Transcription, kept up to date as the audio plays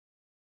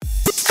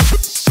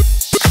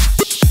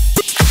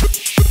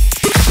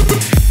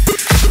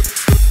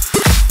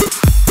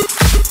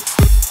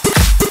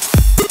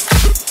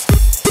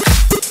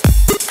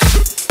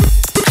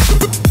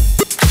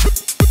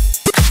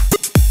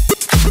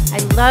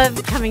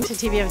love coming to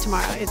TV of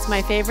Tomorrow. It's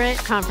my favorite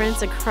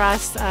conference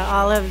across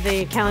all of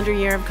the calendar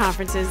year of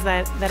conferences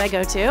that I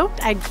go to.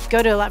 I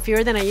go to a lot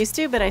fewer than I used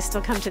to, but I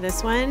still come to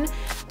this one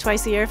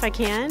twice a year if I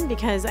can,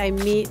 because I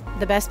meet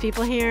the best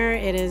people here.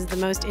 It is the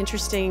most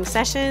interesting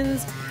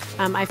sessions.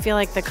 I feel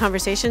like the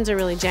conversations are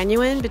really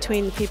genuine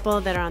between the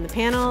people that are on the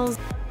panels.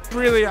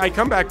 Really, I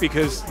come back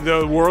because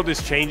the world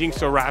is changing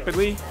so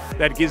rapidly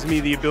that gives me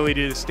the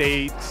ability to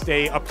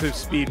stay up to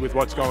speed with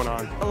what's going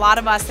on. A lot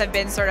of us have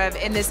been sort of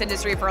in this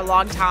industry for a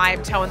long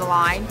time, toeing the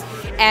line.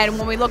 And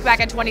when we look back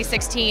at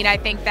 2016, I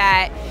think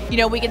that,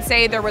 we can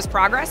say there was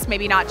progress,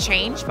 maybe not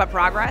change, but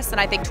progress.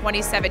 And I think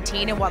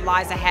 2017 and what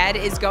lies ahead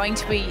is going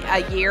to be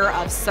a year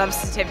of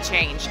substantive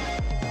change.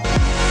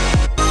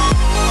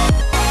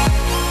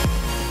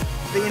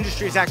 The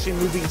industry is actually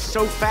moving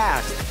so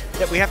fast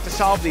that we have to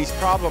solve these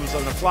problems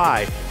on the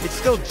fly. It's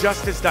still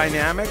just as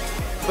dynamic,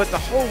 but the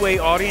whole way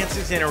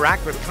audiences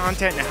interact with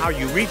content and how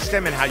you reach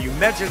them and how you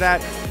measure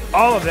that,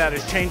 all of that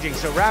is changing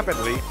so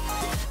rapidly.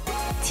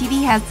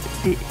 TV has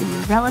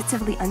been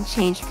relatively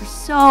unchanged for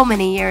so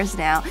many years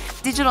now.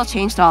 Digital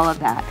changed all of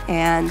that,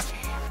 and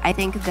I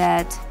think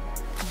that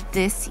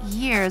this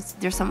year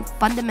there's some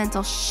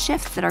fundamental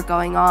shifts that are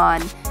going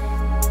on.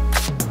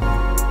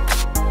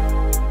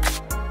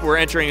 We're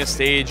entering a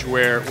stage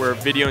where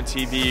video and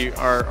TV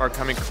are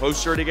coming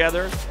closer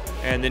together,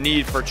 and the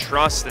need for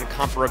trust and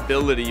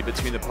comparability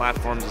between the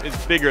platforms is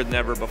bigger than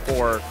ever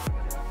before.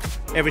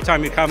 Every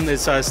time you come,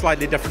 there's a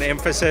slightly different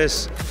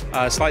emphasis,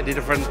 a slightly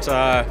different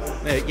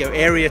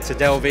area to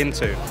delve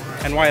into.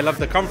 And why I love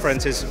the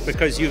conference is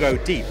because you go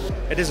deep.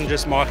 It isn't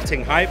just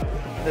marketing hype.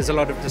 There's a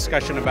lot of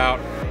discussion about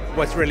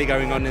what's really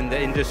going on in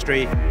the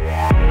industry.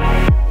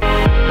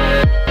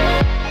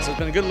 So it's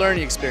been a good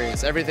learning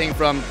experience. Everything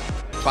from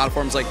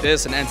platforms like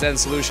this and end-to-end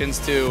solutions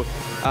to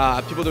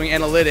people doing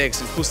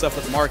analytics and cool stuff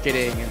with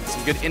marketing and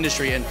some good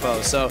industry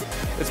info. So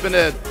it's been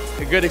a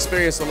good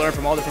experience to learn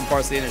from all different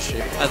parts of the industry.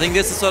 I think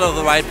this is sort of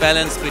the right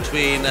balance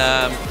between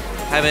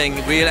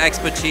having real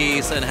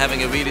expertise and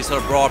having a really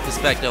sort of broad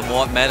perspective on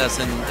what matters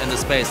in the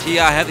space.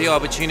 Here I have the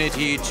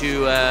opportunity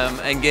to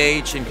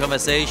engage in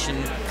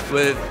conversation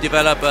with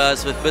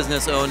developers, with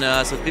business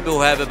owners, with people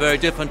who have a very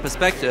different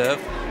perspective,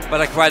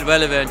 but are quite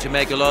relevant to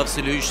make a lot of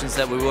solutions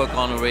that we work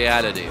on in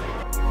reality.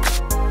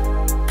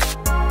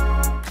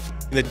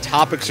 The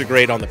topics are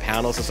great on the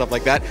panels and stuff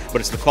like that,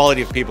 but it's the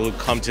quality of people who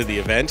come to the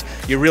event.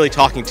 You're really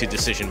talking to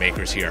decision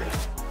makers here.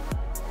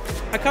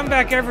 I come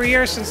back every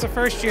year since the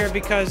first year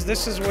because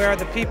this is where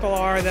the people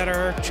are that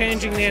are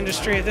changing the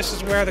industry. This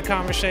is where the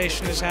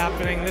conversation is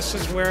happening. This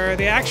is where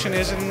the action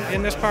is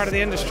in this part of the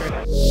industry.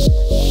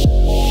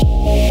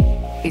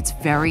 It's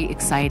very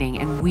exciting,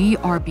 and we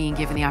are being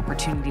given the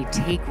opportunity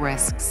to take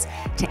risks,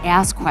 to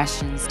ask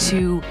questions,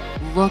 to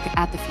look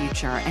at the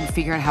future and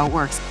figure out how it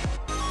works.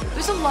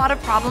 There's a lot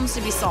of problems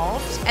to be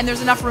solved, and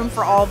there's enough room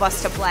for all of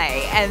us to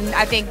play. And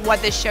I think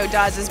what this show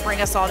does is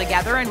bring us all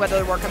together, and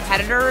whether we're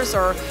competitors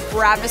or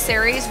we're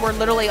adversaries, we're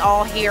literally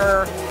all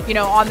here,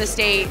 on the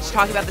stage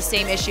talking about the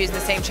same issues and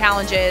the same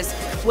challenges,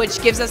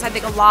 which gives us, I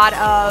think, a lot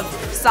of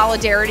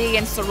solidarity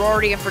and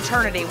sorority and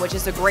fraternity, which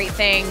is a great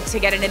thing to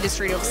get an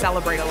industry to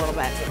celebrate a little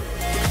bit.